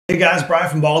Hey guys, Brian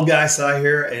from Bald Guy Sci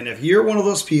here, and if you're one of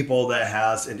those people that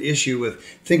has an issue with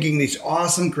thinking these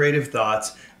awesome creative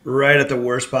thoughts right at the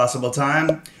worst possible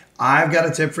time, I've got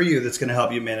a tip for you that's going to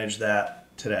help you manage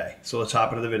that today. So let's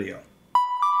hop into the video.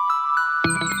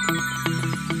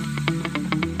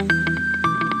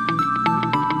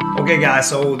 Okay guys,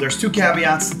 so there's two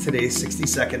caveats to today's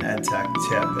 60-second EdTech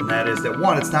tip, and that is that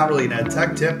one, it's not really an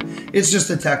EdTech tip, it's just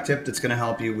a tech tip that's going to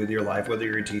help you with your life, whether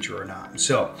you're a teacher or not.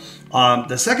 So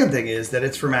the second thing is that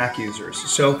it's for Mac users.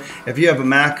 So if you have a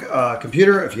Mac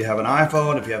computer, if you have an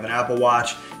iPhone, if you have an Apple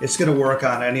Watch, it's going to work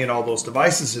on any and all those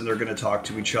devices, and they're going to talk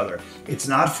to each other. It's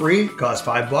not free, it costs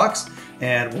 $5,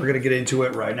 and we're going to get into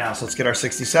it right now. So let's get our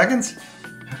 60 seconds.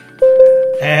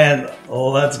 And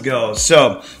let's go.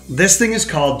 So this thing is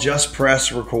called Just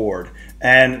Press Record,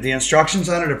 and the instructions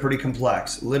on it are pretty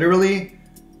complex. Literally,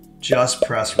 just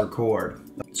press record.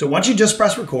 So once you just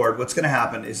press record, what's going to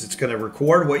happen is it's going to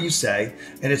record what you say,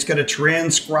 and it's going to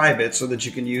transcribe it so that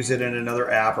you can use it in another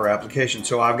app or application.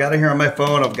 So I've got it here on my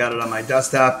phone, I've got it on my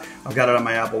desktop, I've got it on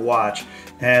my Apple Watch,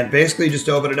 and basically just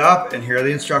open it up, and here are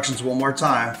the instructions one more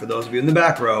time for those of you in the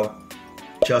back row.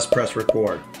 Just press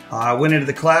record. I went into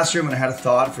the classroom and I had a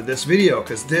thought for this video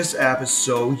because this app is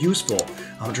so useful.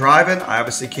 I'm driving, I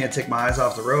obviously can't take my eyes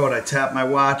off the road. I tap my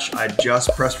watch, I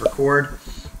just press record,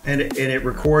 and it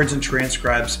records and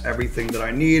transcribes everything that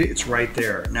I need. It's right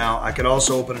there. Now, I could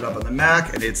also open it up on the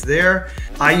Mac and it's there.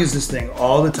 I use this thing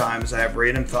all the time as I have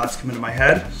random thoughts come into my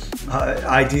head,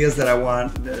 ideas that I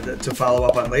want to follow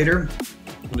up on later.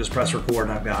 And just press record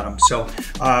and I've got them. So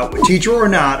teacher or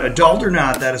not, adult or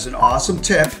not, that is an awesome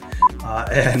tip.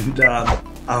 I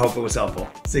hope it was helpful.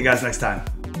 See you guys next time.